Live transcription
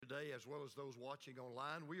today as well as those watching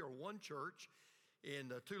online. We are one church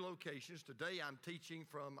in two locations. Today I'm teaching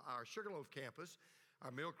from our Sugarloaf campus.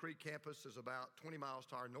 Our Mill Creek campus is about 20 miles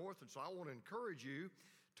to our north, and so I want to encourage you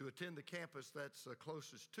to attend the campus that's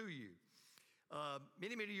closest to you.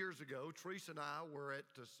 Many years ago, Teresa and I were at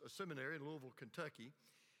a seminary in Louisville, Kentucky,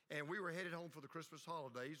 and we were headed home for the Christmas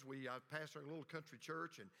holidays. I pastored a little country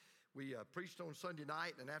church, and we preached on Sunday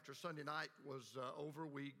night, and after Sunday night was over,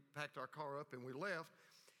 we packed our car up and we left.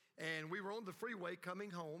 And we were on the freeway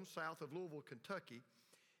coming home south of Louisville, Kentucky,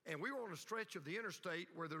 and we were on a stretch of the interstate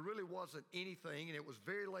where there really wasn't anything, and it was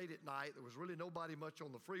very late at night. There was really nobody much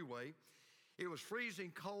on the freeway. It was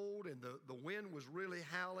freezing cold, and the wind was really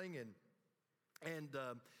howling, and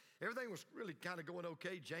everything was really kind of going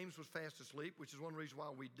okay. James was fast asleep, which is one reason why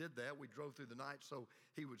we did that. We drove through the night so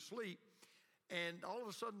he would sleep. And all of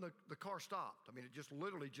a sudden, the car stopped. I mean, it just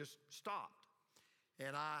literally just stopped.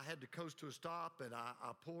 And I had to coast to a stop, and I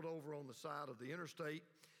pulled over on the side of the interstate.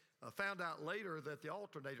 I found out later that the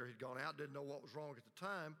alternator had gone out, didn't know what was wrong at the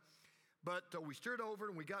time. But we steered over,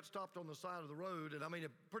 and we got stopped on the side of the road. And I mean,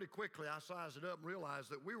 pretty quickly, I sized it up and realized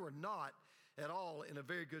that we were not at all in a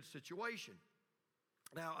very good situation.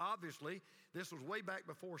 Now, obviously, this was way back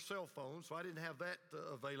before cell phones, so I didn't have that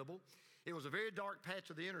available. It was a very dark patch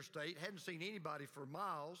of the interstate, hadn't seen anybody for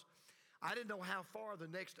miles. I didn't know how far the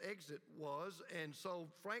next exit was, and so,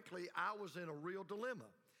 frankly, I was in a real dilemma.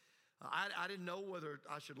 I didn't know whether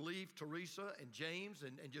I should leave Teresa and James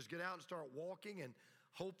and just get out and start walking, and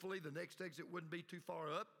hopefully the next exit wouldn't be too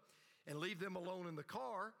far up, and leave them alone in the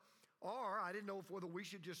car. Or I didn't know whether we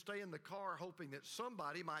should just stay in the car hoping that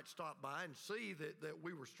somebody might stop by and see that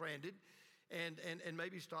we were stranded and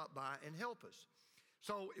maybe stop by and help us.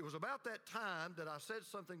 So it was about that time that I said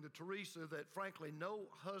something to Teresa that frankly no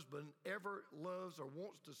husband ever loves or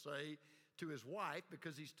wants to say to his wife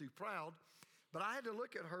because he's too proud. But I had to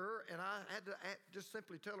look at her and I had to just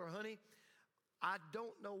simply tell her, honey, I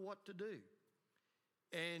don't know what to do.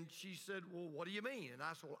 And she said, well, what do you mean? And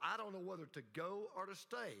I said, well, I don't know whether to go or to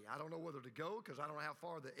stay. I don't know whether to go because I don't know how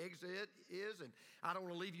far the exit is, and I don't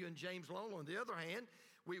want to leave you and James alone. On the other hand,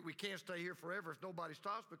 we can't stay here forever if nobody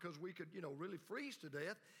stops because we could, really freeze to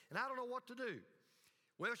death, and I don't know what to do.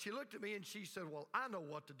 Well, she looked at me and she said, well, I know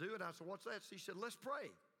what to do. And I said, what's that? She said, let's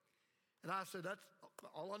pray. And I said, that's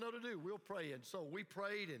all I know to do. We'll pray. And so we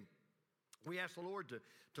prayed, and we asked the Lord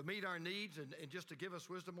to meet our needs and just to give us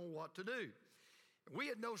wisdom on what to do. We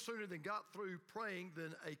had no sooner than got through praying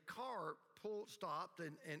than a car stopped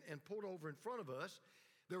and pulled over in front of us.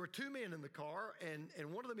 There were two men in the car,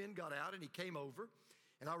 and one of the men got out, and he came over.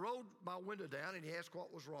 And I rolled my window down, and he asked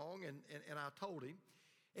what was wrong, and I told him.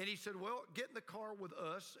 And he said, well, get in the car with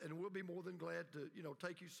us, and we'll be more than glad to,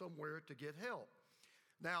 take you somewhere to get help.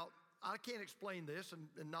 Now, I can't explain this and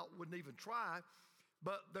wouldn't even try,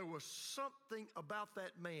 but there was something about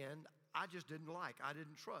that man I just didn't like. I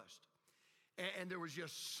didn't trust. And there was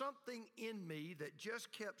just something in me that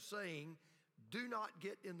just kept saying, do not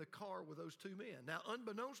get in the car with those two men. Now,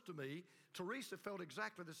 unbeknownst to me, Teresa felt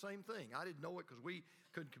exactly the same thing. I didn't know it because we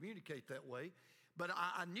couldn't communicate that way. But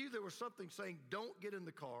I knew there was something saying, don't get in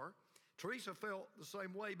the car. Teresa felt the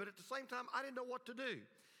same way, but at the same time, I didn't know what to do.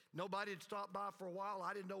 Nobody had stopped by for a while.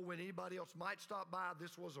 I didn't know when anybody else might stop by.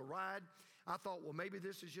 This was a ride. I thought, well, maybe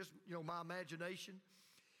this is just, my imagination.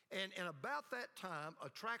 And about that time, a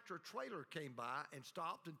tractor trailer came by and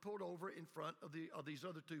stopped and pulled over in front of these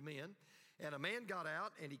other two men. And a man got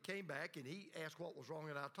out, and he came back, and he asked what was wrong.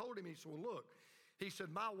 And I told him, he said, well, look. He said,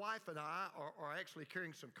 my wife and I are actually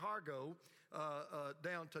carrying some cargo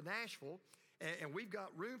down to Nashville, and we've got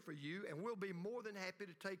room for you, and we'll be more than happy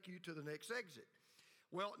to take you to the next exit.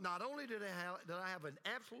 Well, not only did I have an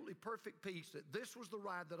absolutely perfect peace that this was the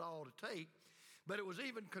ride that I ought to take, but it was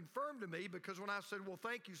even confirmed to me because when I said, well,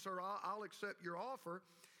 thank you, sir, I'll accept your offer,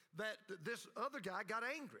 that this other guy got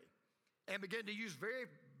angry and began to use very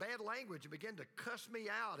bad language and began to cuss me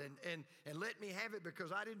out and let me have it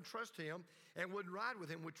because I didn't trust him and wouldn't ride with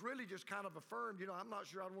him, which really just kind of affirmed, I'm not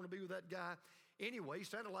sure I'd want to be with that guy anyway. He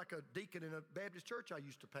sounded like a deacon in a Baptist church I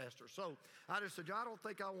used to pastor. So I just said, I don't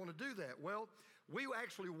think I want to do that. Well, we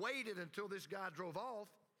actually waited until this guy drove off,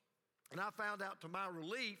 and I found out to my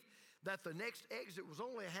relief that the next exit was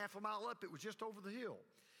only a half a mile up. It was just over the hill.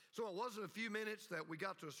 So it wasn't a few minutes that we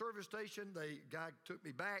got to a service station. The guy took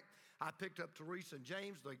me back. I picked up Teresa and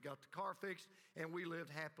James. They got the car fixed, and we lived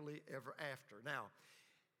happily ever after. Now,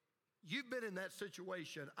 you've been in that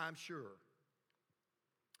situation, I'm sure,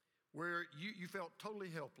 where you felt totally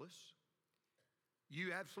helpless.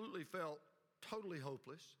 You absolutely felt totally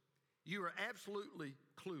hopeless. You were absolutely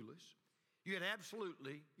clueless. You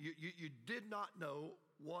did not know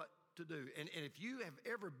what to do. And if you have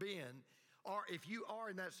ever been, or if you are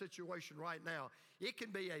in that situation right now, it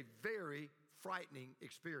can be a very frightening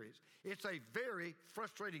experience. It's a very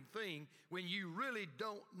frustrating thing when you really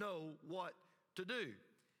don't know what to do.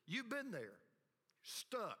 You've been there,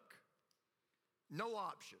 stuck, no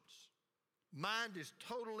options. Mind is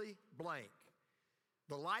totally blank.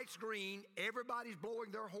 The light's green, everybody's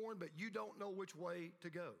blowing their horn, but you don't know which way to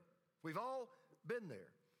go. We've all been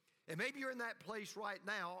there. And maybe you're in that place right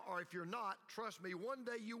now, or if you're not, trust me, one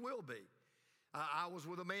day you will be. I was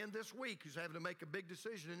with a man this week who's having to make a big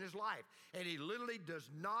decision in his life, and he literally does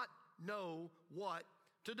not know what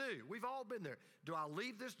to do. We've all been there. Do I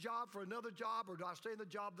leave this job for another job, or do I stay in the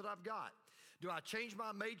job that I've got? Do I change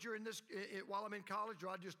my major while I'm in college, or do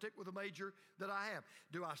I just stick with the major that I have?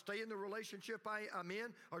 Do I stay in the relationship I'm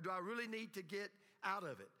in, or do I really need to get out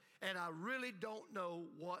of it? And I really don't know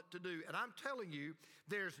what to do. And I'm telling you,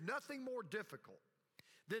 there's nothing more difficult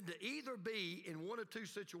than to either be in one of two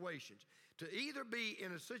situations. To either be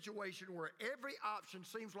in a situation where every option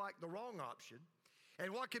seems like the wrong option,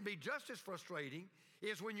 and what can be just as frustrating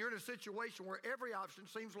is when you're in a situation where every option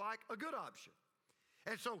seems like a good option.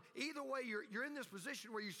 And so either way, you're in this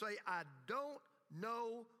position where you say, I don't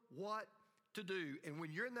know what to do. And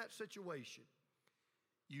when you're in that situation,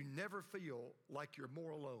 you never feel like you're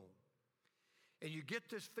more alone. And you get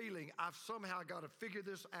this feeling, I've somehow got to figure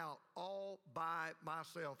this out all by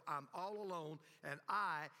myself. I'm all alone, and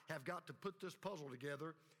I have got to put this puzzle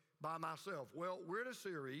together by myself. Well, we're in a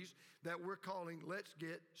series that we're calling Let's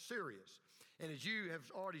Get Serious. And as you have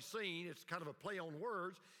already seen, it's kind of a play on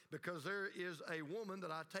words, because there is a woman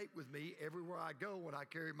that I take with me everywhere I go when I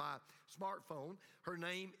carry my smartphone. Her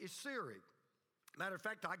name is Siri. Matter of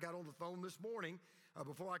fact, I got on the phone this morning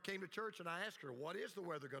before I came to church, and I asked her, what is the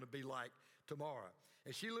weather going to be like tomorrow?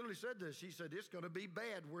 And she literally said this. She said, it's going to be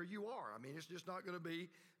bad where you are. I mean, it's just not going to be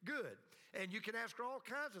good. And you can ask her all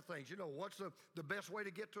kinds of things. You know, what's the best way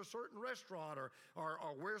to get to a certain restaurant, or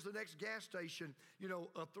where's the next gas station, you know,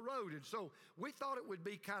 up the road? And so we thought it would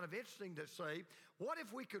be kind of interesting to say, what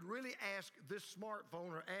if we could really ask this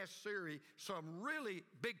smartphone, or ask Siri, some really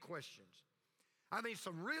big questions? I mean,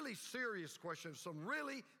 some really serious questions, some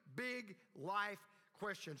really big life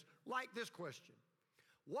questions, like this question.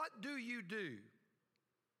 What do you do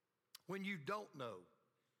when you don't know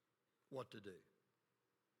what to do?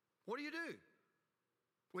 What do you do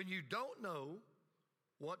when you don't know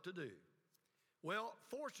what to do? Well,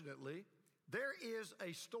 fortunately, there is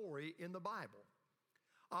a story in the Bible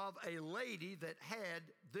of a lady that had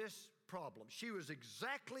this problem. She was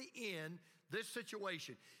exactly in this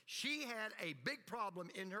situation. She had a big problem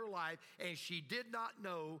in her life, and she did not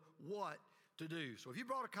know what to do. So if you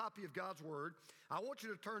brought a copy of God's Word, I want you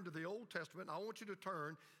to turn to the Old Testament. I want you to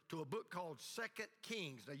turn to a book called 2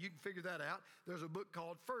 Kings. Now, you can figure that out. There's a book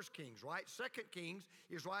called 1 Kings, right? 2 Kings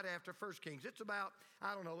is right after 1 Kings. It's about,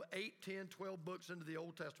 8, 10, 12 books into the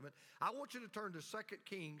Old Testament. I want you to turn to 2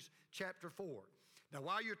 Kings chapter 4. Now,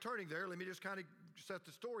 while you're turning there, let me just kind of set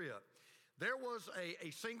the story up. There was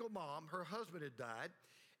a single mom. Her husband had died,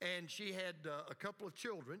 and she had a couple of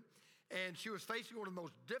children, and she was facing one of the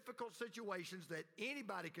most difficult situations that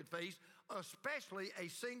anybody could face, especially a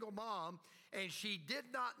single mom, and she did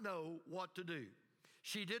not know what to do.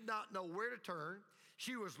 She did not know where to turn.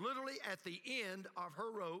 She was literally at the end of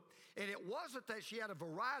her rope, and it wasn't that she had a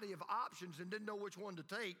variety of options and didn't know which one to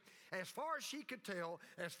take. As far as she could tell,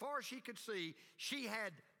 as far as she could see, she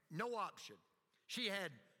had no option. She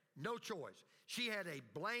had no choice. She had a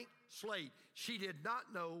blank slate. She did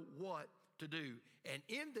not know what to do. And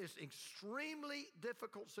in this extremely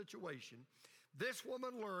difficult situation, this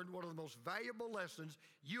woman learned one of the most valuable lessons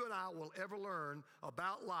you and I will ever learn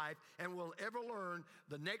about life, and will ever learn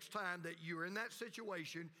the next time that you're in that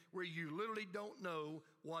situation where you literally don't know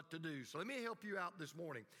what to do. So let me help you out this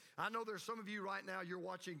morning. I know there's some of you right now, you're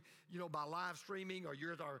watching, by live streaming, or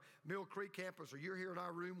you're at our Mill Creek campus, or you're here in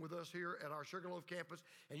our room with us here at our Sugarloaf campus,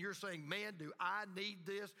 and you're saying, man, do I need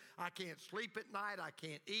this? I can't sleep at night. I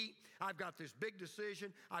can't eat. I've got this big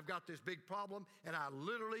decision. I've got this big problem, and I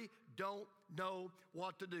literally don't know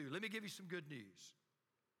what to do. Let me give you some good news.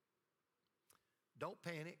 Don't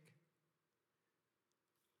panic.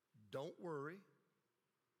 Don't worry.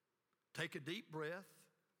 Take a deep breath.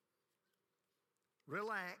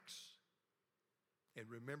 Relax. And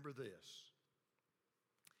remember this.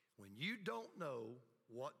 When you don't know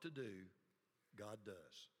what to do, God does.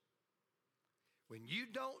 When you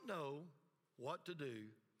don't know what to do,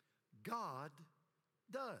 God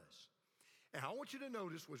does. And I want you to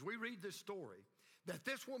notice, as we read this story, that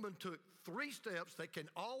this woman took 3 steps that can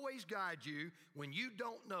always guide you when you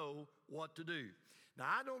don't know what to do. Now,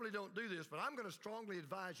 I normally don't do this, but I'm going to strongly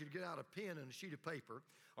advise you to get out a pen and a sheet of paper,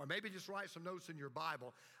 or maybe just write some notes in your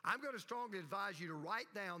Bible. I'm going to strongly advise you to write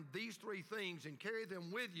down these three things and carry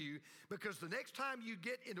them with you, because the next time you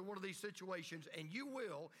get into one of these situations, and you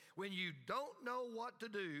will, when you don't know what to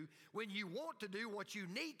do, when you want to do what you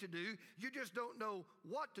need to do, you just don't know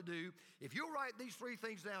what to do. If you'll write these three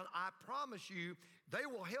things down, I promise you, they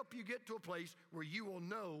will help you get to a place where you will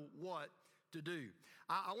know what to do.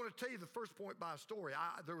 I want to tell you the first point by a story.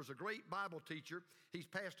 There was a great Bible teacher. He's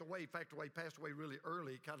passed away. In fact, he passed away really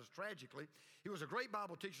early, kind of tragically. He was a great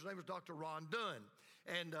Bible teacher. His name was Dr. Ron Dunn.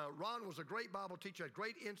 And Ron was a great Bible teacher, had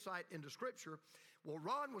great insight into Scripture. Well,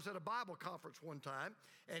 Ron was at a Bible conference one time,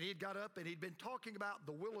 and he'd got up and he'd been talking about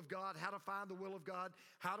the will of God, how to find the will of God,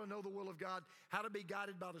 how to know the will of God, how to be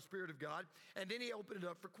guided by the Spirit of God. And then he opened it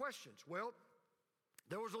up for questions. Well,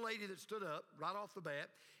 there was a lady that stood up right off the bat,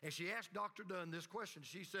 and she asked Dr. Dunn this question.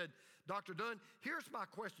 She said, Dr. Dunn, here's my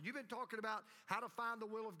question. You've been talking about how to find the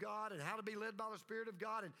will of God and how to be led by the Spirit of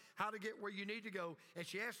God and how to get where you need to go. And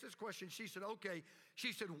she asked this question. She said, okay.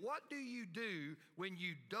 She said, what do you do when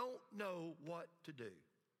you don't know what to do?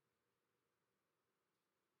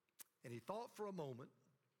 And he thought for a moment,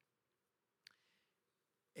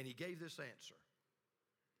 and he gave this answer.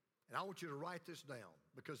 And I want you to write this down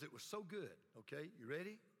because it was so good, okay? You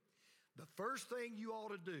ready? The first thing you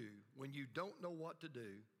ought to do when you don't know what to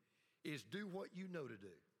do is do what you know to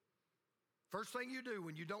do. First thing you do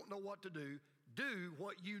when you don't know what to do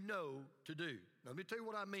what you know to do. Now, let me tell you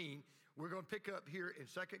what I mean. We're going to pick up here in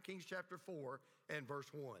 2 Kings chapter 4 and verse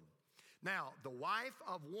 1. Now, the wife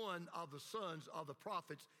of one of the sons of the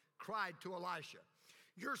prophets cried to Elisha,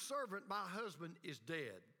 your servant, my husband, is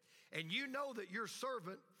dead. And you know that your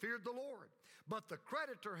servant feared the Lord. But the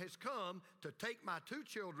creditor has come to take my two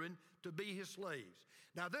children to be his slaves.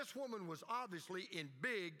 Now, this woman was obviously in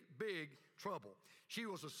big, big trouble. She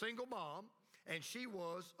was a single mom, and she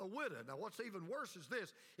was a widow. Now, what's even worse is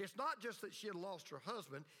this. It's not just that she had lost her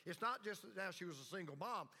husband. It's not just that now she was a single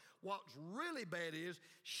mom. What's really bad is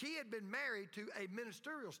she had been married to a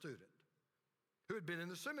ministerial student who had been in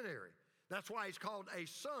the seminary. That's why he's called a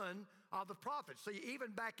son of the prophet. See,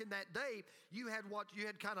 even back in that day, you had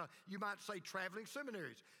kind of, you might say, traveling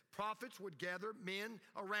seminaries. Prophets would gather men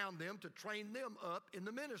around them to train them up in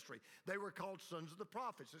the ministry. They were called sons of the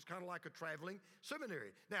prophets. It's kind of like a traveling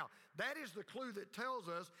seminary. Now, that is the clue that tells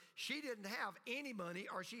us she didn't have any money,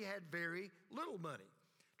 or she had very little money.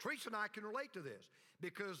 Teresa and I can relate to this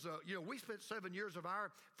because, we spent 7 years of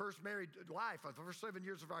our first married life, the first 7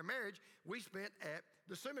 years of our marriage, we spent at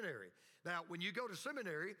the seminary. Now, when you go to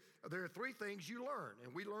seminary, there are three things you learn,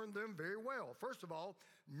 and we learned them very well. First of all,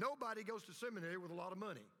 nobody goes to seminary with a lot of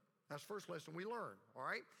money. That's the first lesson we learn, all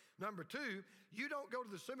right? Number two, you don't go to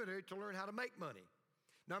the seminary to learn how to make money.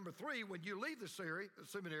 Number three, when you leave the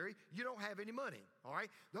seminary, you don't have any money, all right?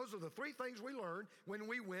 Those are the three things we learned when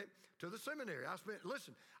we went to the seminary. I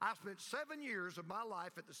spent 7 years of my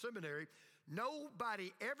life at the seminary.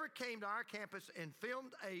 Nobody ever came to our campus and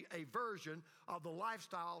filmed a version of the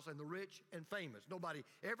lifestyles and the rich and famous. Nobody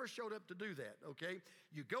ever showed up to do that, okay?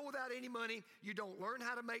 You go without any money. You don't learn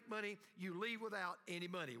how to make money. You leave without any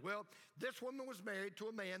money. Well, this woman was married to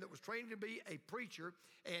a man that was training to be a preacher,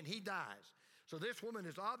 and he dies. So this woman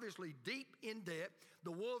is obviously deep in debt.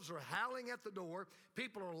 The wolves are howling at the door.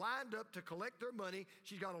 People are lined up to collect their money.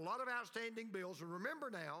 She's got a lot of outstanding bills. And remember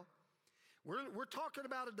now, we're talking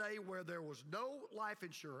about a day where there was no life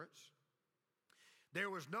insurance. There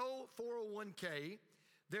was no 401k.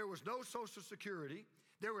 There was no Social Security.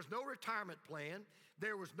 There was no retirement plan.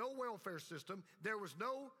 There was no welfare system. There was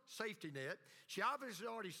no safety net. She obviously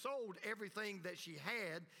already sold everything that she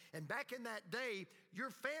had. And back in that day, your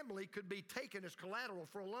family could be taken as collateral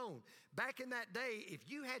for a loan. Back in that day, if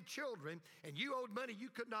you had children and you owed money you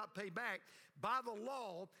could not pay back, by the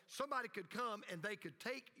law, somebody could come and they could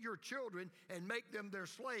take your children and make them their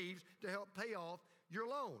slaves to help pay off your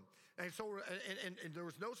loan. And so, and there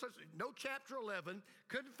was no Chapter 11,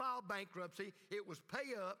 couldn't file bankruptcy. It was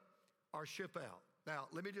pay up or ship out. Now,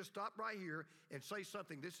 let me just stop right here and say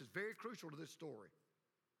something. This is very crucial to this story.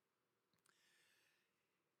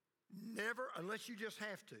 Never, unless you just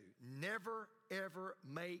have to, never, ever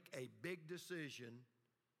make a big decision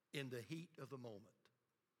in the heat of the moment.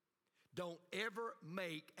 Don't ever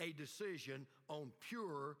make a decision on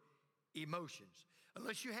pure emotions.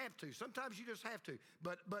 Unless you have to. Sometimes you just have to.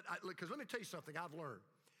 But because let me tell you something I've learned.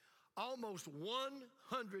 Almost 100%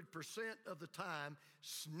 of the time,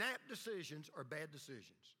 snap decisions are bad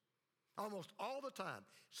decisions. Almost all the time,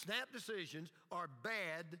 snap decisions are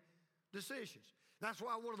bad decisions. That's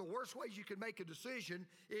why one of the worst ways you can make a decision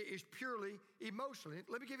is purely emotional.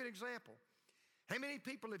 Let me give you an example. How many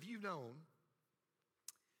people have you known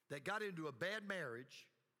that got into a bad marriage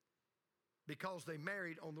because they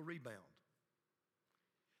married on the rebound?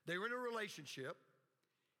 They were in a relationship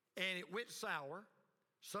and it went sour.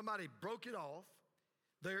 Somebody broke it off.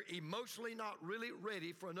 They're emotionally not really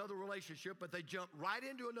ready for another relationship, but they jump right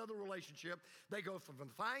into another relationship. They go from the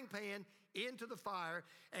frying pan into the fire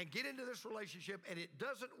and get into this relationship, and it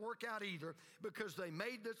doesn't work out either because they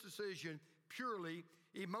made this decision purely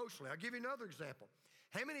emotionally. I'll give you another example.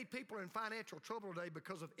 How many people are in financial trouble today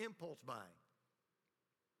because of impulse buying?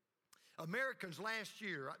 Americans last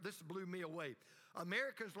year, this blew me away.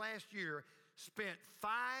 Americans last year spent $5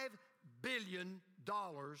 billion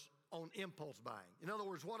on impulse buying. In other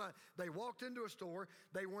words, they walked into a store,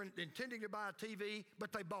 they weren't intending to buy a TV,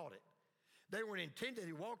 but they bought it. They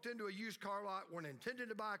walked into a used car lot, weren't intending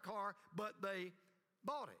to buy a car, but they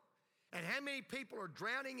bought it. And how many people are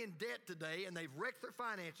drowning in debt today and they've wrecked their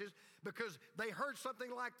finances because they heard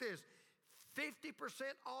something like this, 50%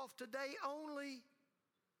 off today only.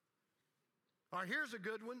 Or here's a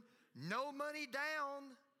good one, no money down.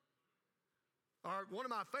 Or one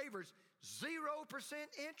of my favorites, 0%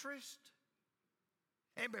 interest.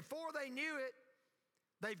 And before they knew it,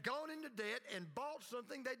 they've gone into debt and bought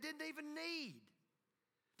something they didn't even need.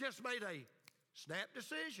 Just made a snap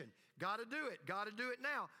decision. Got to do it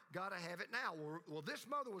now. Got to have it now. Well, this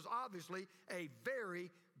mother was obviously a very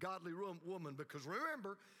godly woman, because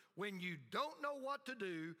remember, when you don't know what to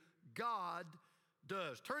do, God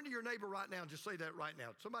does. Turn to your neighbor right now and just say that right now.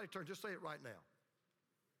 Somebody turn, just say it right now.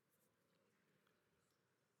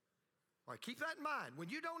 All right, keep that in mind. When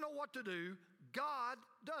you don't know what to do, God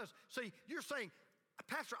does. See, you're saying,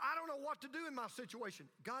 Pastor, I don't know what to do in my situation.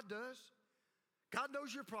 God does. God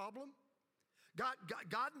knows your problem.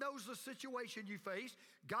 God knows the situation you face.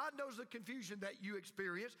 God knows the confusion that you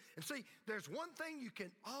experience. And see, there's one thing you can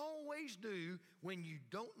always do when you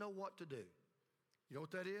don't know what to do. You know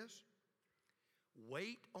what that is?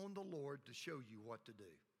 Wait on the Lord to show you what to do.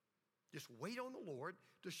 Just wait on the Lord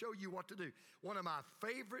to show you what to do. One of my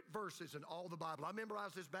favorite verses in all the Bible, I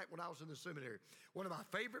memorized this back when I was in the seminary. One of my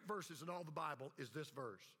favorite verses in all the Bible is this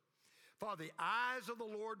verse. For the eyes of the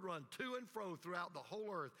Lord run to and fro throughout the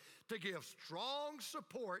whole earth to give strong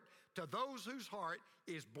support to those whose heart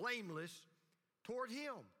is blameless toward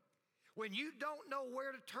Him. When you don't know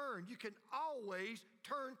where to turn, you can always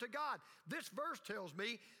turn to God. This verse tells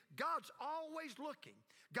me God's always looking.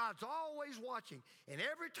 God's always watching. And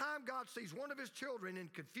every time God sees one of His children in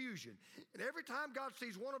confusion, and every time God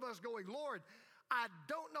sees one of us going, Lord, I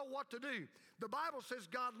don't know what to do, the Bible says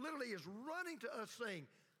God literally is running to us saying,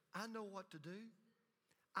 I know what to do.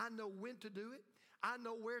 I know when to do it. I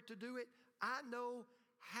know where to do it. I know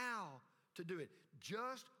how to do it.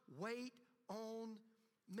 Just wait on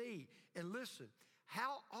me. And listen,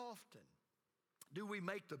 how often do we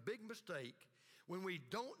make the big mistake when we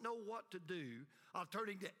don't know what to do of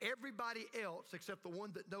turning to everybody else except the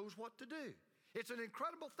one that knows what to do? It's an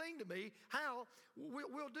incredible thing to me how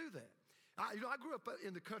we'll do that. I grew up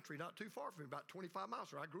in the country, not too far from me, about 25 miles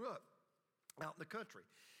from where I grew up, out in the country.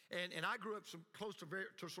 And I grew up close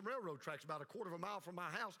to some railroad tracks, about a quarter of a mile from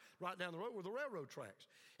my house, right down the road were the railroad tracks.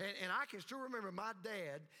 And I can still remember my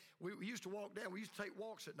dad, we used to walk down, we used to take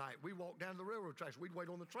walks at night. We walked down to the railroad tracks. We'd wait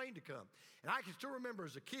on the train to come. And I can still remember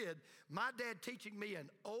as a kid, my dad teaching me an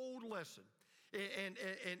old lesson. And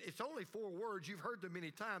it's only 4 words. You've heard them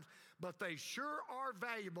many times, but they sure are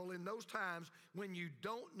valuable in those times when you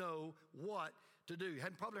don't know what to do. You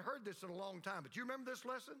hadn't probably heard this in a long time, but you remember this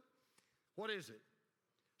lesson? What is it?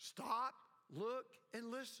 Stop, look, and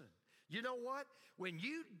listen. You know what? When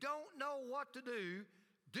you don't know what to do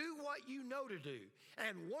what you know to do.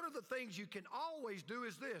 And one of the things you can always do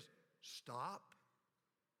is this: stop,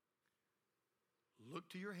 look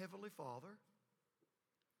to your Heavenly Father,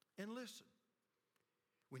 and listen.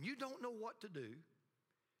 When you don't know what to do,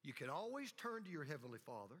 you can always turn to your Heavenly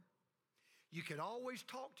Father. You can always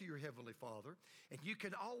talk to your Heavenly Father, and you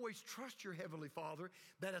can always trust your Heavenly Father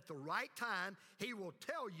that at the right time, He will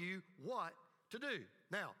tell you what to do.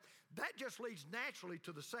 Now, that just leads naturally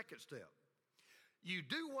to the second step. You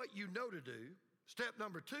do what you know to do. Step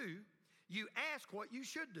number 2, you ask what you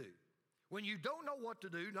should do. When you don't know what to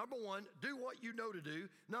do, number 1, do what you know to do.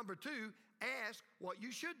 Number 2, ask what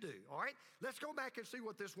you should do. All right? Let's go back and see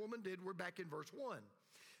what this woman did. We're back in verse 1.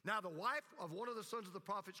 Now the wife of one of the sons of the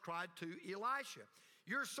prophets cried to Elisha,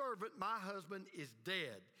 your servant, my husband, is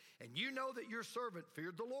dead, and you know that your servant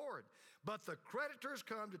feared the Lord. But the creditors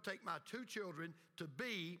come to take my 2 children to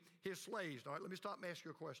be his slaves. All right, let me stop and ask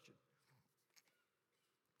you a question.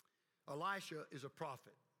 Elisha is a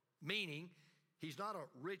prophet, meaning he's not a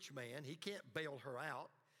rich man. He can't bail her out.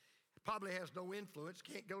 probably has no influence,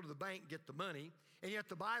 can't go to the bank and get the money. And yet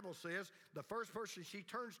the Bible says the first person she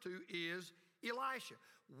turns to is Elisha.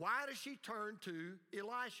 Why does she turn to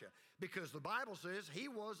Elisha? Because the Bible says he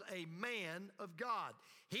was a man of God.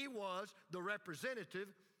 He was the representative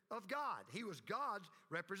of God. He was God's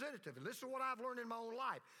representative. And listen to what I've learned in my own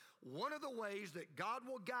life. One of the ways that God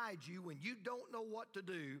will guide you when you don't know what to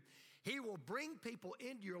do, he will bring people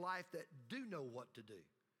into your life that do know what to do.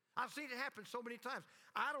 I've seen it happen so many times.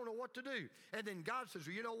 I don't know what to do. And then God says,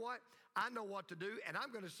 well, you know what? I know what to do, and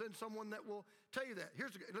I'm going to send someone that will tell you that.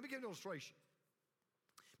 Let me give you an illustration.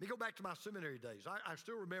 Let me go back to my seminary days. I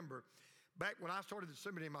still remember back when I started the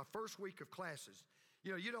seminary, my first week of classes,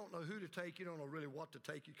 you don't know who to take. You don't know really what to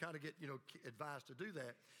take. You kind of get, advised to do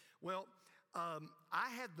that. Well, I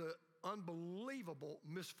had the unbelievable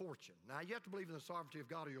misfortune. Now, you have to believe in the sovereignty of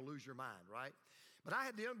God or you'll lose your mind, right? But I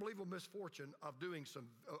had the unbelievable misfortune of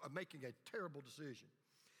making a terrible decision.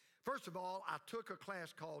 First of all, I took a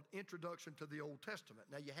class called Introduction to the Old Testament.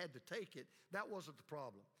 Now, you had to take it. That wasn't the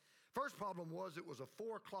problem. First problem was it was a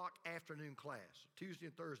 4 o'clock afternoon class. Tuesday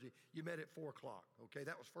and Thursday, you met at 4 o'clock. Okay,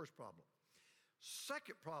 that was first problem.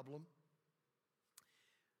 Second problem,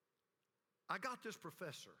 I got this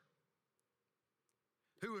professor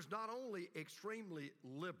who was not only extremely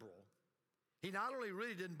liberal, he not only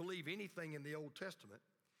really didn't believe anything in the Old Testament,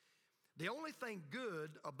 the only thing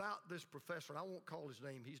good about this professor, and I won't call his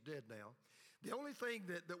name, he's dead now. The only thing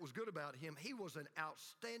that was good about him, he was an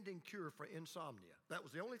outstanding cure for insomnia. That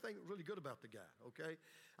was the only thing that was really good about the guy, okay?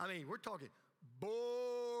 I mean, we're talking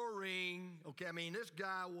boring, okay? I mean, this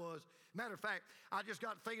guy was, matter of fact, I just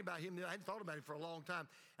got thinking about him. I hadn't thought about him for a long time,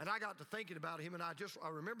 and I got to thinking about him, and I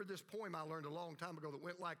remember this poem I learned a long time ago that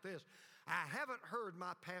went like this. I haven't heard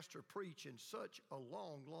my pastor preach in such a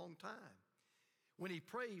long, long time. When he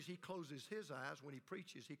prays, he closes his eyes. When he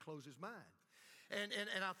preaches, he closes mine. And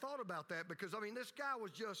I thought about that because, this guy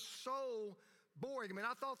was just so boring.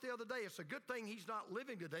 I thought the other day, it's a good thing he's not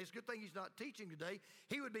living today. It's a good thing he's not teaching today.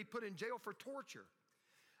 He would be put in jail for torture.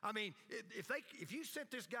 If you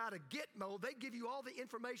sent this guy to Gitmo, they'd give you all the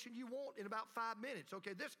information you want in about 5 minutes.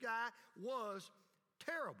 Okay, this guy was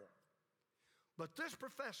terrible. But this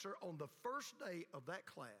professor on the first day of that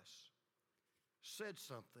class said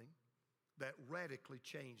something that radically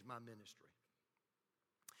changed my ministry.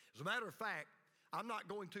 As a matter of fact, I'm not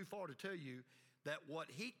going too far to tell you that what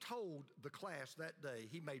he told the class that day,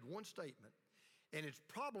 he made one statement, and it's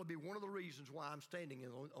probably one of the reasons why I'm standing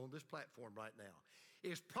on this platform right now.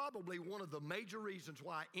 It's probably one of the major reasons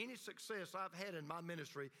why any success I've had in my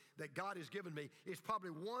ministry that God has given me is probably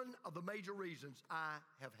one of the major reasons I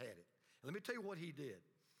have had it. And let me tell you what he did.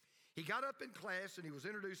 He got up in class and he was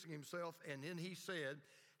introducing himself, and then he said,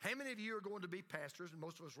 how many of you are going to be pastors? And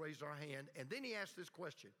most of us raised our hand. And then he asked this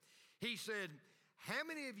question. He said, how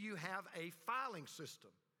many of you have a filing system?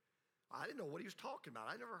 I didn't know what he was talking about.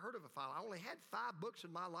 I never heard of a file. I only had 5 books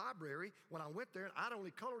in my library when I went there, and I'd only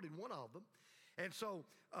colored in one of them. And so,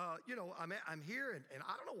 I'm here, and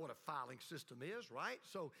I don't know what a filing system is, right?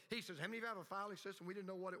 So he says, how many of you have a filing system? We didn't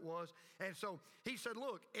know what it was. And so he said,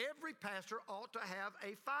 look, every pastor ought to have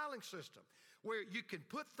a filing system where you can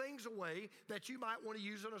put things away that you might want to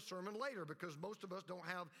use in a sermon later because most of us don't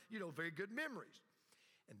have, very good memories.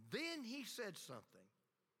 And then he said something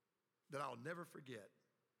that I'll never forget,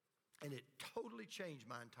 and it totally changed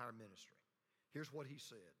my entire ministry. Here's what he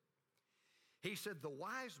said. He said, the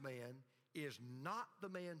wise man is not the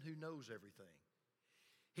man who knows everything.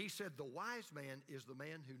 He said, the wise man is the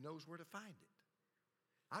man who knows where to find it.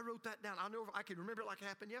 I wrote that down. I can remember it like it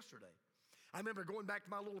happened yesterday. I remember going back to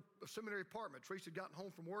my little seminary apartment. Teresa had gotten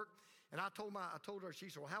home from work, and I told her, she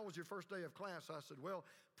said, well, how was your first day of class? I said, well,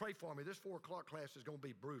 pray for me. This 4 o'clock class is going to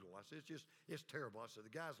be brutal. I said, it's terrible. I said, the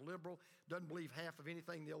guy's liberal, doesn't believe half of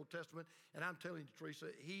anything in the Old Testament, and I'm telling you, Teresa,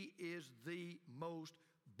 he is the most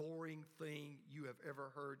boring thing you have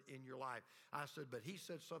ever heard in your life. I said, but he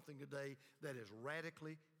said something today that has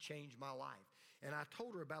radically changed my life. And I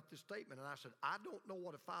told her about this statement, and I said, I don't know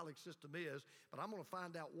what a filing system is, but I'm going to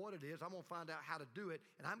find out what it is. I'm going to find out how to do it,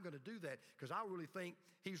 and I'm going to do that because I really think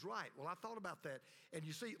he's right. Well, I thought about that. And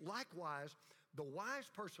you see, likewise, the wise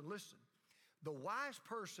person, listen, the wise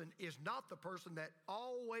person is not the person that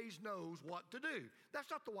always knows what to do. That's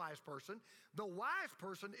not the wise person. The wise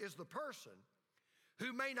person is the person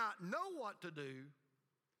who may not know what to do,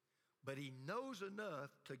 but he knows enough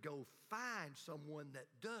to go find someone that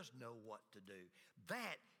does know what to do.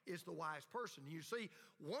 That is the wise person. You see,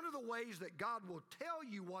 one of the ways that God will tell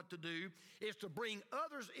you what to do is to bring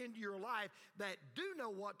others into your life that do know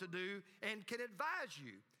what to do and can advise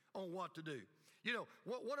you on what to do.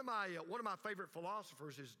 One of my favorite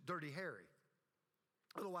philosophers is Dirty Harry.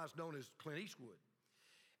 otherwise known as Clint Eastwood.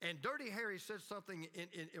 And Dirty Harry said something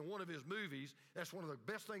in one of his movies that's one of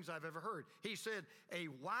the best things I've ever heard. He said, a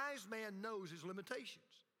wise man knows his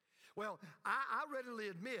limitations. Well, I readily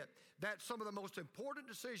admit that some of the most important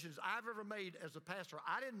decisions I've ever made as a pastor,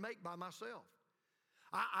 I didn't make by myself.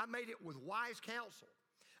 I made it with wise counsel.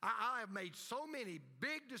 I have made so many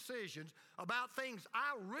big decisions about things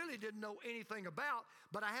I really didn't know anything about,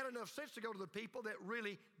 but I had enough sense to go to the people that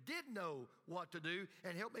really did know what to do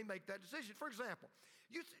and help me make that decision. For example,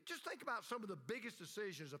 you just think about some of the biggest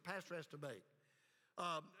decisions a pastor has to make.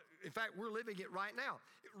 In fact, we're living it right now.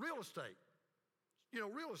 Real estate.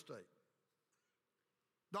 Real estate.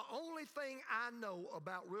 The only thing I know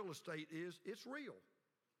about real estate is it's real.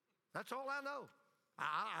 That's all I know.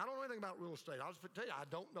 I don't know anything about real estate. I'll just tell you, I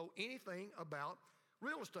don't know anything about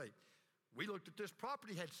real estate. We looked at this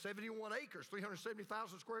property, had 71 acres,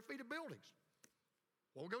 370,000 square feet of buildings.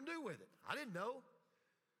 What are we going to do with it? I didn't know.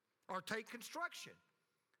 Or take construction.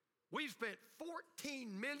 We've spent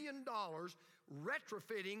 $14 million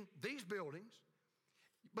retrofitting these buildings,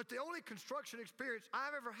 but the only construction experience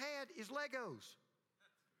I've ever had is Legos.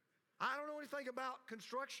 I don't know anything about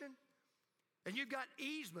construction. And you've got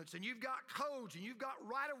easements, and you've got codes, and you've got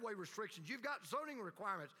right-of-way restrictions, you've got zoning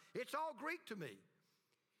requirements. It's all Greek to me.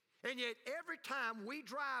 And yet, every time we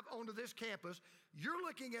drive onto this campus, you're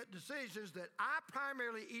looking at decisions that I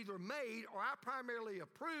primarily either made or I primarily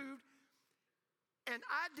approved, and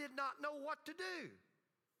I did not know what to do.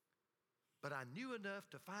 But I knew enough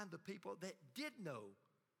to find the people that did know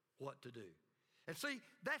what to do. And see,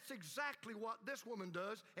 that's exactly what this woman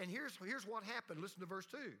does, and here's what happened. Listen to verse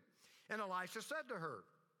 2. And Elisha said to her,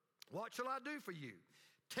 what shall I do for you?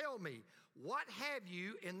 Tell me, what have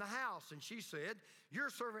you in the house? And she said, your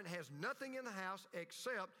servant has nothing in the house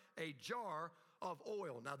except a jar of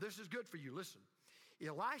oil. Now, this is good for you. Listen.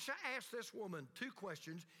 Elisha asked this woman two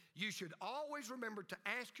questions you should always remember to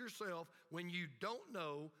ask yourself when you don't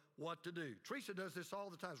know what to do. Teresa does this all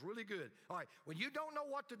the time. It's really good. All right, when you don't know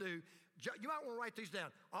what to do, you might want to write these down.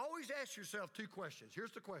 Always ask yourself two questions.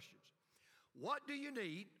 Here's the questions. What do you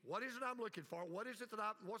need? What is it I'm looking for? What is it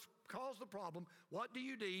what's caused the problem? What do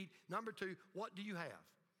you need? Number two, what do you have?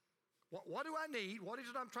 What do I need? What is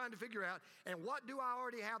it I'm trying to figure out? And what do I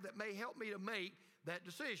already have that may help me to make that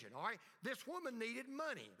decision? All right, this woman needed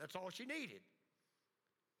money. That's all she needed.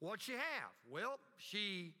 What'd she have? Well,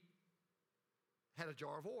 she had a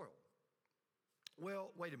jar of oil.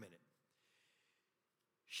 Well, wait a minute.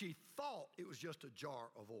 She thought it was just a jar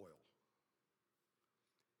of oil.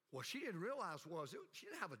 What she didn't realize was she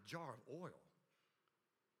didn't have a jar of oil.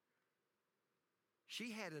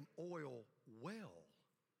 She had an oil well.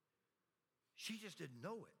 She just didn't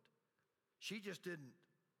know it. She just didn't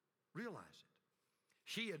realize it.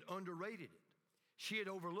 She had underrated it. She had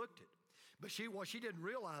overlooked it. But what she didn't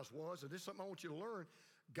realize was, and this is something I want you to learn,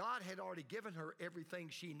 God had already given her everything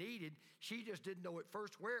she needed. She just didn't know at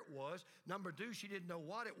first where it was. Number two, she didn't know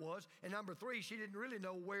what it was. And number three, she didn't really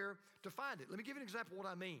know where to find it. Let me give you an example of what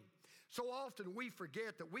I mean. So often we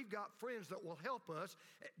forget that we've got friends that will help us.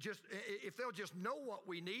 If they'll just know what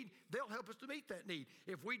we need, they'll help us to meet that need.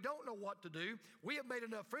 If we don't know what to do, we have made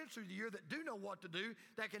enough friends through the year that do know what to do,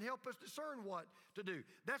 that can help us discern what to do.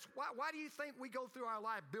 That's why do you think we go through our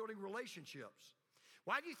life building relationships?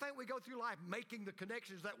 Why do you think we go through life making the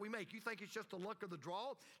connections that we make? You think it's just the luck of the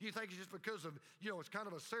draw? You think it's just because of, it's kind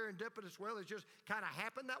of a serendipitous, it's just kind of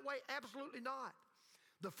happened that way? Absolutely not.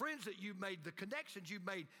 The friends that you've made, the connections you've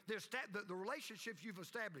made, the relationships you've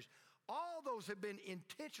established, all those have been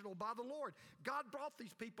intentional by the Lord. God brought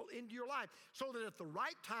these people into your life so that at the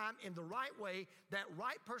right time, in the right way, that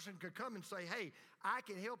right person could come and say, hey, I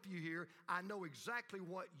can help you here. I know exactly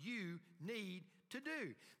what you need to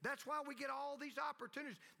do. That's why we get all these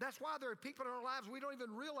opportunities. That's why there are people in our lives we don't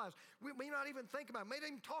even realize. We may not even think about them. May not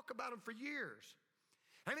even talk about them for years.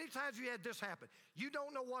 How many times have you had this happen? You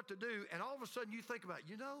don't know what to do, and all of a sudden you think about,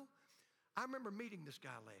 I remember meeting this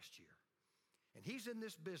guy last year, and he's in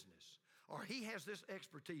this business, or he has this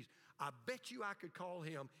expertise. I bet you I could call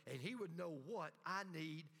him, and he would know what I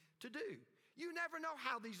need to do. You never know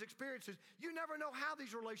how these experiences, you never know how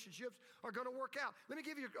these relationships are going to work out. Let me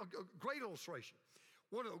give you a great illustration.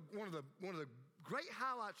 One of the great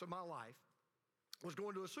highlights of my life was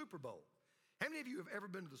going to a Super Bowl. How many of you have ever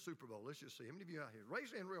been to the Super Bowl? Let's just see. How many of you out here?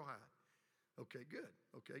 Raise your hand real high. Okay, good.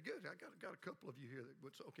 Okay, good. I got a couple of you here that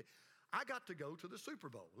would say, okay. I got to go to the Super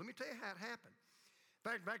Bowl. Let me tell you how it happened.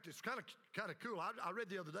 In fact, it's kind of cool. I read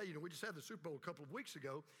the other day, we just had the Super Bowl a couple of weeks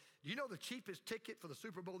ago. Do you know the cheapest ticket for the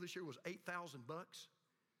Super Bowl this year was $8,000?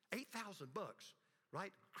 $8,000,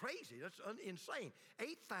 right? Crazy. That's insane.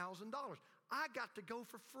 $8,000. I got to go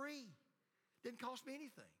for free. Didn't cost me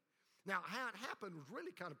anything. Now, how it happened was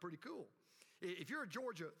really kind of pretty cool. If you're a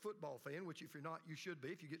Georgia football fan, which if you're not, you should be.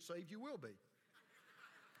 If you get saved, you will be.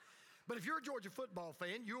 But if you're a Georgia football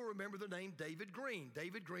fan, you'll remember the name David Green.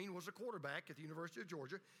 David Green was a quarterback at the University of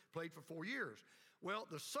Georgia, played for 4 years. Well,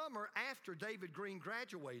 the summer after David Green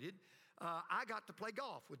graduated, I got to play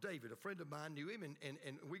golf with David. A friend of mine knew him,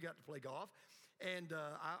 and we got to play golf. And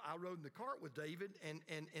I rode in the cart with David, and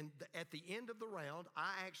at the end of the round,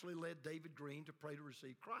 I actually led David Green to pray to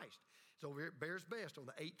receive Christ. It's over here at Bears Best on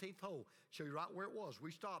the 18th hole. Show you right where it was.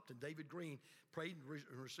 We stopped, and David Green prayed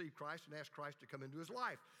and received Christ and asked Christ to come into his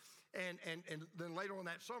life. And then later on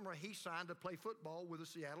that summer, he signed to play football with the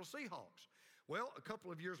Seattle Seahawks. Well, a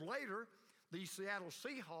couple of years later, the Seattle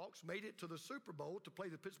Seahawks made it to the Super Bowl to play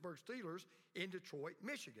the Pittsburgh Steelers in Detroit,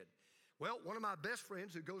 Michigan. Well, one of my best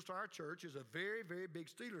friends who goes to our church is a very, very big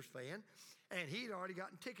Steelers fan, and he'd already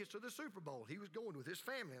gotten tickets to the Super Bowl. He was going with his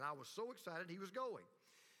family, and I was so excited he was going.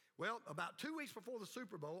 Well, about 2 weeks before the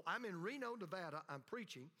Super Bowl, I'm in Reno, Nevada. I'm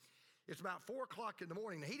preaching. It's about 4 o'clock in the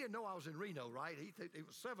morning. He didn't know I was in Reno, right? It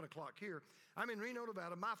was 7 o'clock here. I'm in Reno,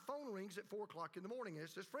 Nevada. My phone rings at 4 o'clock in the morning, and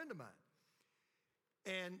it's this friend of mine.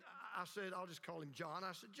 And I said, I'll just call him John.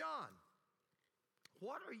 I said, John,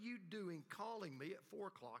 what are you doing calling me at 4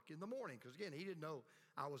 o'clock in the morning? Because, again, he didn't know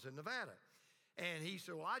I was in Nevada. And he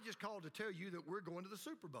said, well, I just called to tell you that we're going to the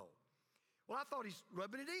Super Bowl. Well, I thought he's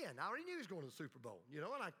rubbing it in. I already knew he was going to the Super Bowl, and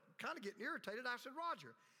I kind of getting irritated. I said,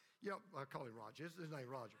 Roger. I call him Roger. His name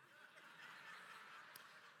Roger.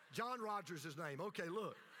 John Rogers is his name. Okay,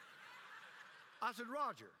 look. I said,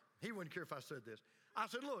 Roger. He wouldn't care if I said this. I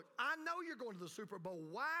said, look, I know you're going to the Super Bowl.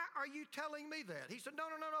 Why are you telling me that? He said, no.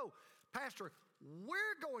 Pastor,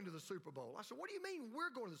 we're going to the Super Bowl. I said, what do you mean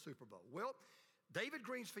we're going to the Super Bowl? Well, David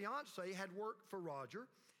Green's fiance had worked for Roger,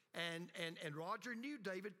 and Roger knew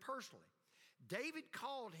David personally. David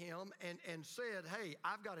called him and said, hey,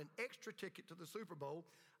 I've got an extra ticket to the Super Bowl.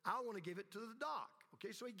 I want to give it to the doc.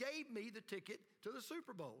 Okay, so he gave me the ticket to the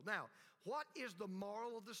Super Bowl. Now, what is the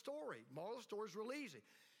moral of the story? Moral of the story is real easy.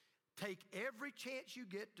 Take every chance you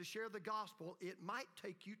get to share the gospel. It might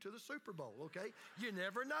take you to the Super Bowl, okay? You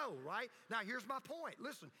never know, right? Now, here's my point.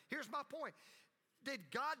 Listen, here's my point. Did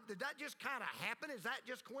that just kind of happen? Is that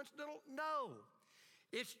just coincidental? No.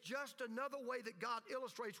 It's just another way that God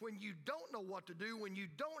illustrates when you don't know what to do, when you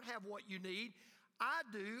don't have what you need. I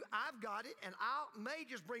do, I've got it, and I may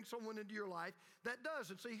just bring someone into your life that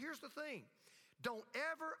does. And see, here's the thing. Don't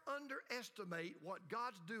ever underestimate what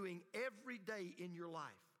God's doing every day in your life.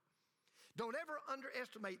 Don't ever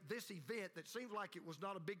underestimate this event that seems like it was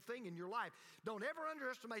not a big thing in your life. Don't ever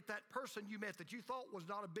underestimate that person you met that you thought was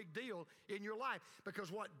not a big deal in your life. Because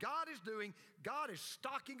what God is doing, God is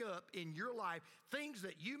stocking up in your life things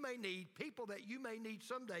that you may need, people that you may need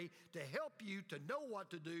someday to help you to know what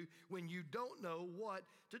to do when you don't know what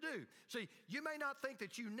to do. See, you may not think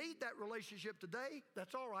that you need that relationship today.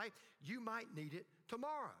 That's all right. You might need it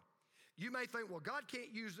tomorrow. You may think, well, God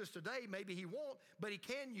can't use this today. Maybe he won't, but he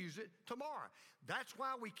can use it tomorrow. That's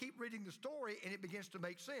why we keep reading the story, and it begins to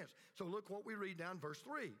make sense. So look what we read down in verse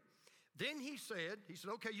 3. Then he said,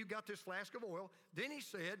 okay, you got this flask of oil. Then he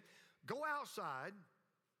said, go outside,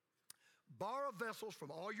 borrow vessels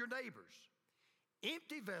from all your neighbors,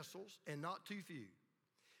 empty vessels and not too few.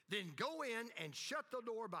 Then go in and shut the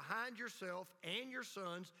door behind yourself and your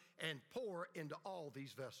sons and pour into all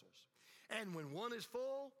these vessels. And when one is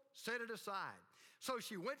full, set it aside. So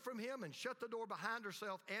she went from him and shut the door behind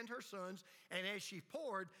herself and her sons, and as she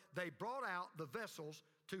poured, they brought out the vessels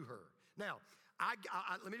to her. Now,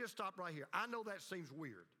 let me just stop right here. I know that seems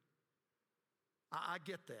weird. I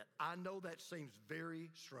get that. I know that seems very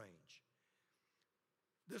strange.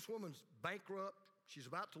 This woman's bankrupt. She's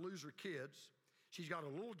about to lose her kids. She's got a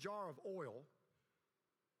little jar of oil,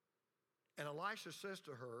 and Elisha says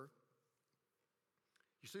to her,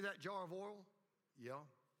 you see that jar of oil? Yeah.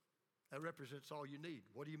 That represents all you need.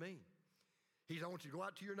 What do you mean? He said, I want you to go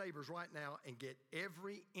out to your neighbors right now and get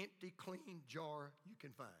every empty, clean jar you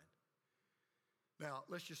can find. Now,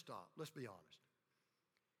 let's just stop. Let's be honest.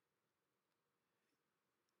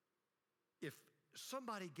 If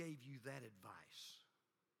somebody gave you that advice,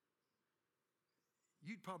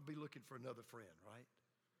 you'd probably be looking for another friend, right?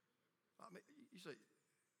 I mean, you say,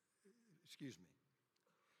 excuse me.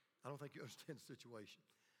 I don't think you understand the situation.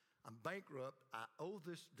 I'm bankrupt. I owe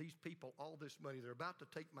these people all this money. They're about to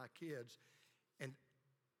take my kids, and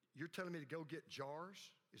you're telling me to go get jars?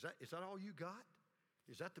 Is that all you got?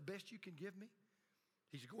 Is that the best you can give me?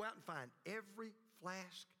 He said, go out and find every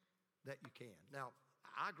flask that you can. Now,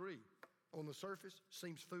 I agree. On the surface,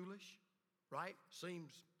 seems foolish, right?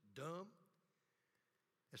 Seems dumb.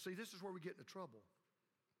 And see, this is where we get into trouble.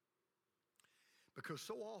 Because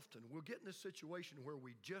so often we'll get in this situation where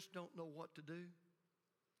we just don't know what to do.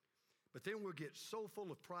 But then we'll get so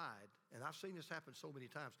full of pride, and I've seen this happen so many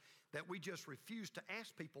times, that we just refuse to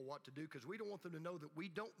ask people what to do because we don't want them to know that we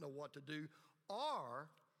don't know what to do. Or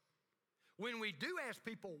when we do ask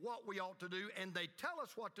people what we ought to do and they tell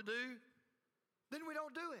us what to do, then we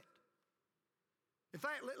don't do it. In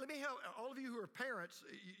fact, let me help all of you who are parents,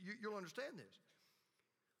 you'll understand this.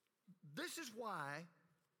 This is why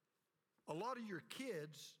a lot of your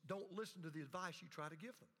kids don't listen to the advice you try to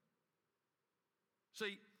give them.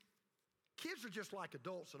 See, kids are just like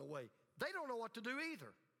adults in a way. They don't know what to do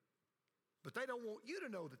either. But they don't want you to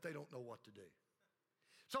know that they don't know what to do.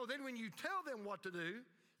 So then when you tell them what to do,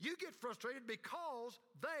 you get frustrated because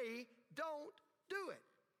they don't do it.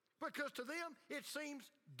 Because to them, it seems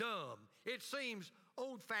dumb. It seems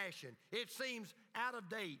old-fashioned. It seems out of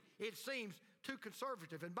date. It seems too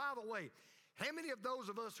conservative. And by the way, how many of those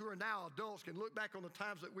of us who are now adults can look back on the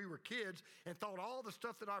times that we were kids and thought all the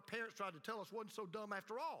stuff that our parents tried to tell us wasn't so dumb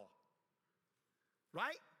after all?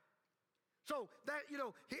 Right? So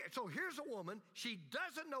so here's a woman. She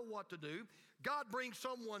doesn't know what to do. God brings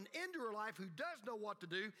someone into her life who does know what to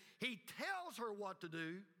do. He tells her what to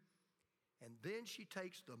do. And then she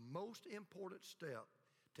takes the most important step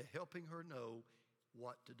to helping her know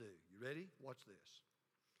what to do. You ready? Watch this.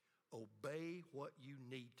 Obey what you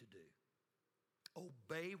need to do.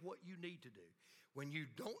 Obey what you need to do. When you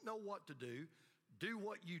don't know what to do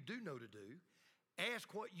what you do know to do.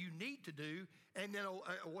 Ask what you need to do, and then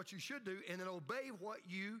what you should do, and then obey what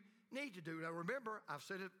you need to do. Now remember, I've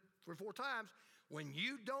said it 3 or 4 times, when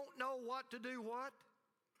you don't know what to do, what?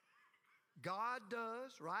 God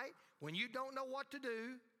does, right? When you don't know what to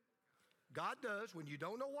do, God does. When you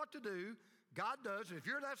don't know what to do, God does. And if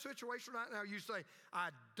you're in that situation right now, you say, I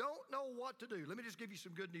don't know what to do. Let me just give you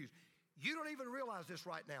some good news. You don't even realize this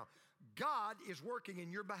right now. God is working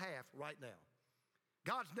in your behalf right now.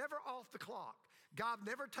 God's never off the clock. God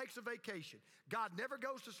never takes a vacation. God never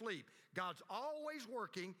goes to sleep. God's always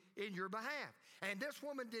working in your behalf. And this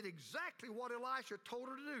woman did exactly what Elisha told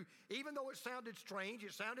her to do. Even though it sounded strange,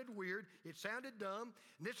 it sounded weird, it sounded dumb.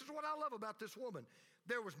 And this is what I love about this woman.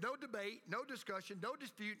 There was no debate, no discussion, no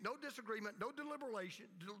dispute, no disagreement, no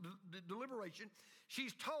deliberation.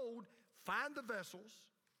 She's told, find the vessels,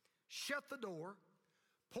 shut the door,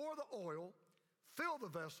 pour the oil, fill the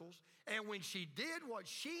vessels, and when she did what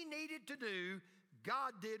she needed to do,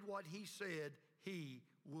 God did what he said he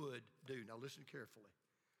would do. Now listen carefully,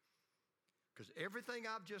 because everything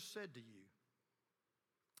I've just said to you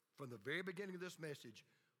from the very beginning of this message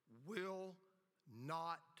will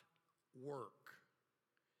not work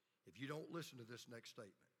if you don't listen to this next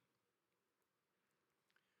statement.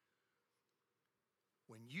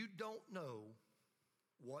 When you don't know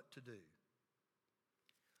what to do,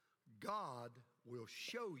 God will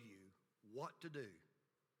show you what to do.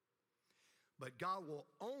 But God will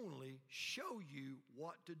only show you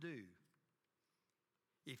what to do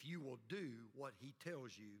if you will do what he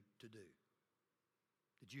tells you to do.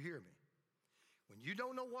 Did you hear me? When you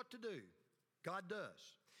don't know what to do, God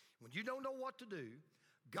does. When you don't know what to do,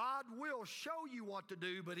 God will show you what to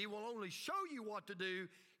do, but he will only show you what to do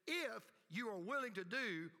if you are willing to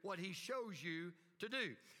do what he shows you to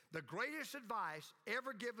do. The greatest advice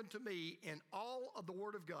ever given to me in all of the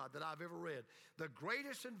Word of God that I've ever read, the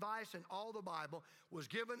greatest advice in all the Bible was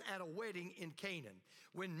given at a wedding in Canaan.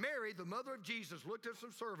 When Mary, the mother of Jesus, looked at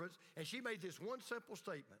some servants and she made this one simple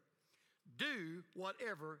statement: do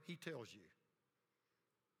whatever he tells you.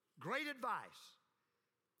 Great advice.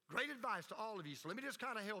 Great advice to all of you. So let me just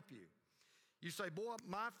kind of help you. You say, boy,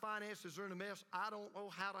 my finances are in a mess. I don't know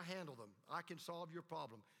how to handle them. I can solve your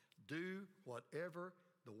problem. Do whatever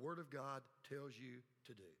the Word of God tells you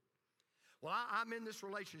to do. Well, I'm in this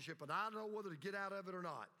relationship, and I don't know whether to get out of it or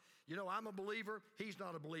not. You know, I'm a believer. He's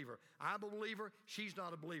not a believer. I'm a believer. She's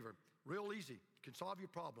not a believer. Real easy. You can solve your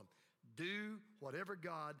problem. Do whatever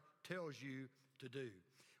God tells you to do.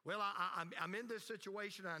 Well, I'm in this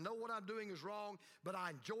situation. I know what I'm doing is wrong, but I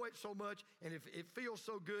enjoy it so much, and it feels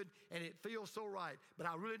so good, and it feels so right, but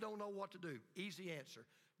I really don't know what to do. Easy answer.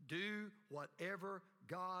 Do whatever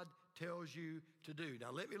God tells you to do. Now,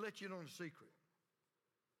 let me let you in on a secret.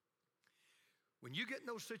 When you get in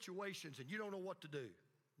those situations and you don't know what to do,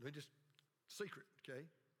 let me just, secret, okay?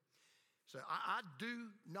 So I do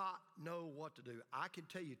not know what to do. I can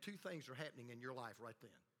tell you 2 things are happening in your life right then.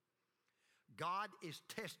 God is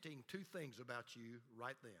testing 2 things about you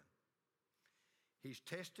right then. He's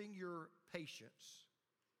testing your patience,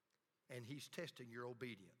 and he's testing your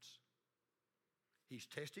obedience. He's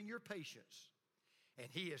testing your patience, and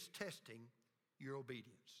he is testing your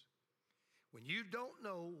obedience. When you don't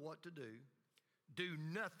know what to do, do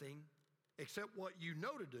nothing except what you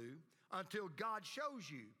know to do until God shows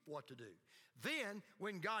you what to do. Then,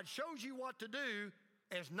 when God shows you what to do,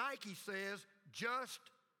 as Nike says, just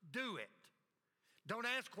do it. Don't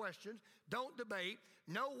ask questions. Don't debate.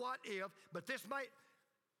 No what if. But this might,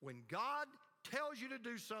 when God tells you to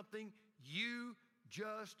do something, you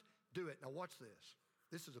just do it. Now watch this.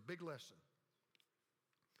 This is a big lesson.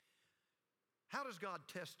 How does God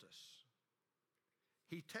test us?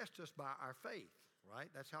 He tests us by our faith, right?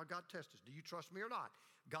 That's how God tests us. Do you trust me or not?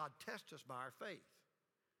 God tests us by our faith.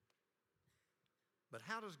 But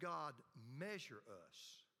how does God measure us?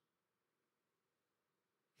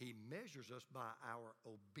 He measures us by our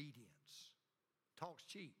obedience. Talks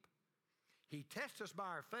cheap. He tests us by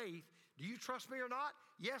our faith. Do you trust me or not?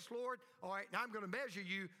 Yes, Lord. All right, now I'm going to measure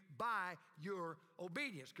you by your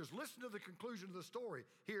obedience. Because listen to the conclusion of the story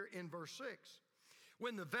here in verse 6.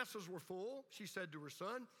 When the vessels were full, she said to her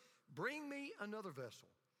son, bring me another vessel.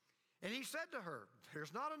 And he said to her,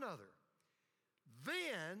 there's not another.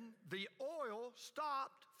 Then the oil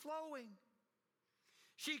stopped flowing.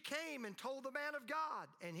 She came and told the man of God,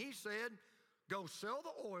 and he said, go sell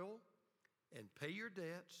the oil and pay your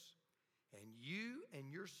debts, and you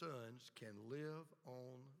and your sons can live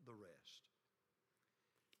on the rest.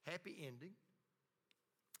 Happy ending.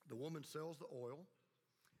 The woman sells the oil,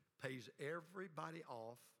 pays everybody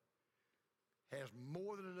off, has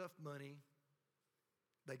more than enough money.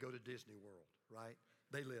 They go to Disney World, right?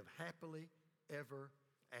 They live happily ever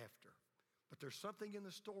after. But there's something in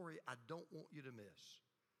the story I don't want you to miss.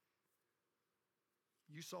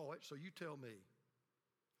 You saw it, so you tell me.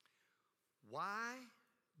 Why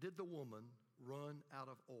did the woman run out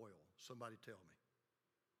of oil? Somebody tell me.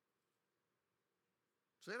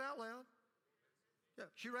 Say it out loud. Yeah,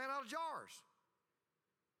 she ran out of jars.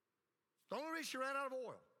 The only reason she ran out of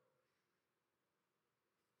oil.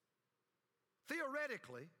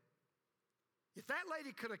 Theoretically, if that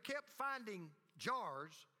lady could have kept finding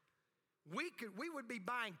jars, we would be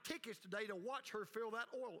buying tickets today to watch her fill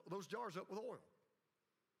those jars up with oil.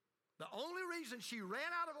 The only reason she ran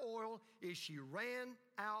out of oil is she ran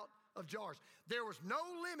out of jars. There was no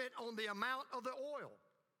limit on the amount of the oil.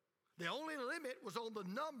 The only limit was on the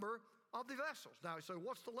number of the vessels. Now, so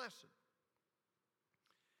what's the lesson?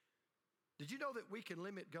 Did you know that we can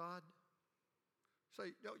limit God?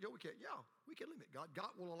 Say, no, we can't. Yeah, we can limit God. God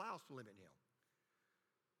will allow us to limit him.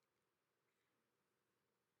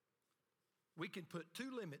 We can put two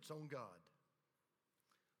limits on God.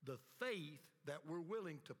 The faith that we're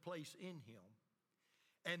willing to place in him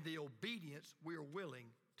and the obedience we're willing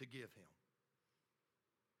to give him.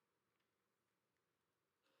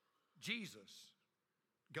 Jesus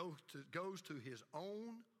goes to his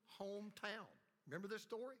own hometown. Remember this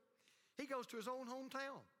story? He goes to his own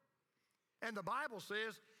hometown. And the Bible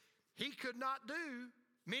says he could not do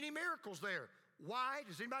many miracles there. Why?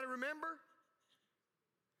 Does anybody remember?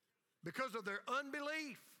 Because of their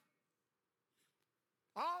unbelief.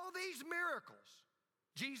 All these miracles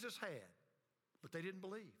Jesus had, but they didn't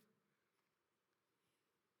believe.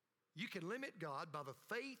 You can limit God by the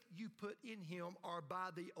faith you put in him or by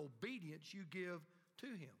the obedience you give to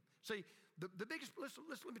him. See, the biggest, listen,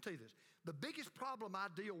 let me tell you this. The biggest problem I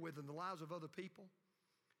deal with in the lives of other people,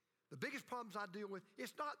 the biggest problems I deal with,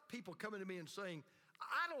 it's not people coming to me and saying,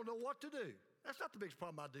 I don't know what to do. That's not the biggest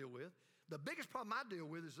problem I deal with. The biggest problem I deal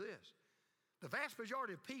with is this. The vast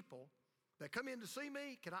majority of people that come in to see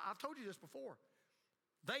me, I've told you this before,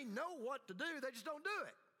 they know what to do, they just don't do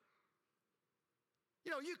it.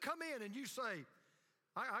 You know, you come in and you say,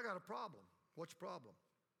 I got a problem. What's your problem?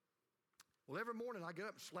 Well, every morning I get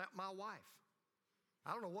up and slap my wife.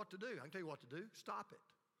 I don't know what to do. I can tell you what to do. Stop it.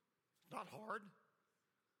 It's not hard.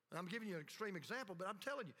 And I'm giving you an extreme example, but I'm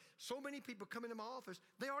telling you, so many people come into my office,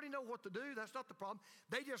 they already know what to do. That's not the problem.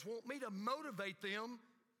 They just want me to motivate them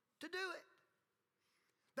to do it.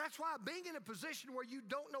 That's why being in a position where you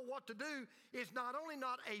don't know what to do is not only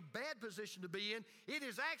not a bad position to be in, it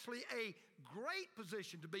is actually a great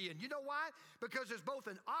position to be in. You know why? Because it's both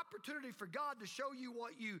an opportunity for God to show you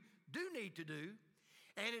what you do need to do,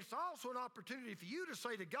 and it's also an opportunity for you to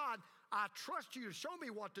say to God, I trust you to show me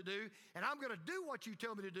what to do, and I'm going to do what you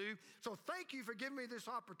tell me to do. So thank you for giving me this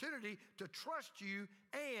opportunity to trust you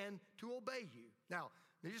and to obey you. Now,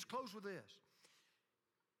 let me just close with this.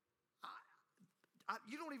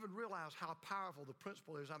 You don't even realize how powerful the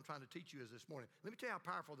principle is I'm trying to teach you is this morning. Let me tell you how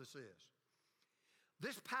powerful this is.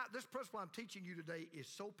 This principle I'm teaching you today is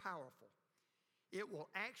so powerful, it will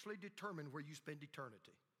actually determine where you spend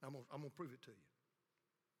eternity. I'm going to prove it to you.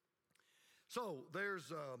 So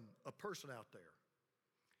there's a person out there,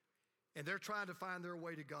 and they're trying to find their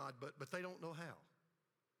way to God, but they don't know how.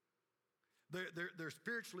 They're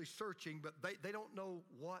spiritually searching, but they don't know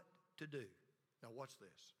what to do. Now watch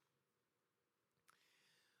this.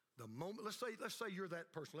 The moment, let's say you're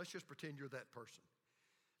that person. Let's just pretend you're that person.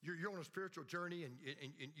 You're on a spiritual journey, and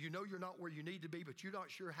you know you're not where you need to be, but you're not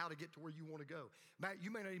sure how to get to where you want to go.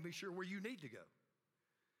 You may not even be sure where you need to go.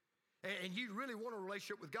 And you really want a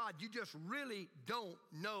relationship with God. You just really don't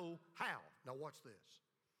know how. Now watch this.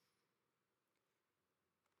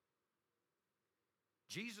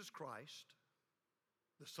 Jesus Christ,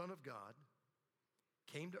 the Son of God,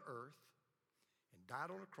 came to earth and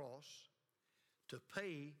died on a cross to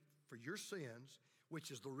pay for your sins,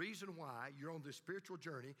 which is the reason why you're on this spiritual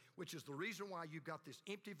journey, which is the reason why you've got this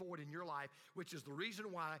empty void in your life, which is the reason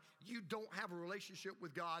why you don't have a relationship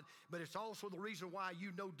with God, but it's also the reason why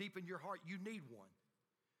you know deep in your heart you need one.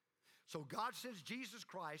 So God sends Jesus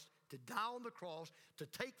Christ to die on the cross, to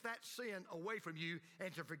take that sin away from you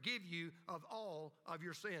and to forgive you of all of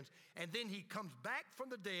your sins. And then he comes back from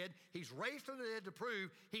the dead. He's raised from the dead to prove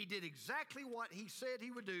he did exactly what he said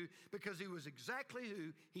he would do, because he was exactly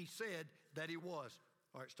who he said that he was.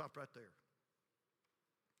 All right, stop right there.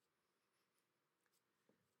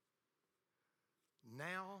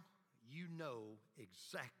 Now you know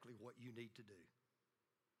exactly what you need to do.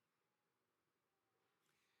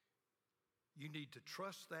 You need to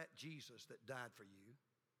trust that Jesus that died for you.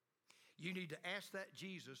 You need to ask that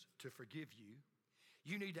Jesus to forgive you.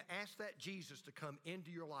 You need to ask that Jesus to come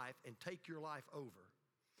into your life and take your life over.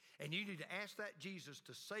 And you need to ask that Jesus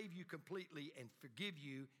to save you completely and forgive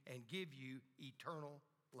you and give you eternal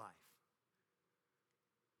life.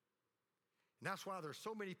 And that's why there's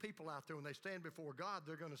so many people out there, when they stand before God,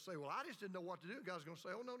 they're going to say, well, I just didn't know what to do. And God's going to say,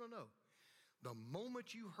 oh, no. The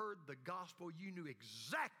moment you heard the gospel, you knew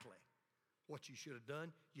exactly what you should have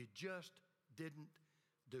done. You just didn't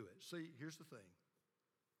do it. See, here's the thing.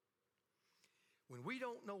 When we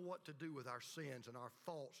don't know what to do with our sins and our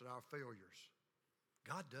faults and our failures,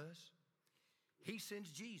 God does. He sends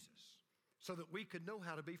Jesus so that we could know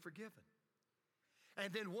how to be forgiven.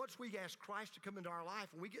 And then once we ask Christ to come into our life,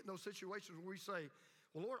 and we get in those situations where we say,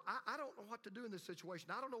 well, Lord, I don't know what to do in this situation.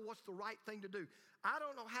 I don't know what's the right thing to do. I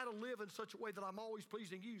don't know how to live in such a way that I'm always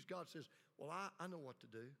pleasing you. God says, well, I know what to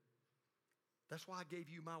do. That's why I gave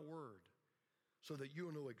you my word, so that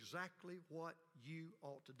you'll know exactly what you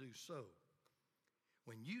ought to do. So,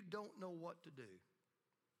 when you don't know what to do,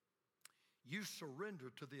 you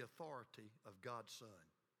surrender to the authority of God's Son.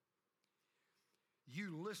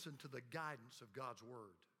 You listen to the guidance of God's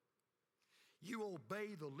word. You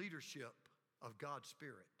obey the leadership of God's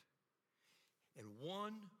Spirit. And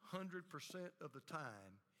 100% of the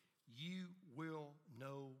time, you will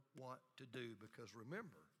know what to do. Because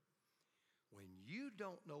remember, when you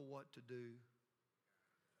don't know what to do,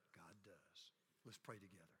 God does. Let's pray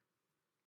together.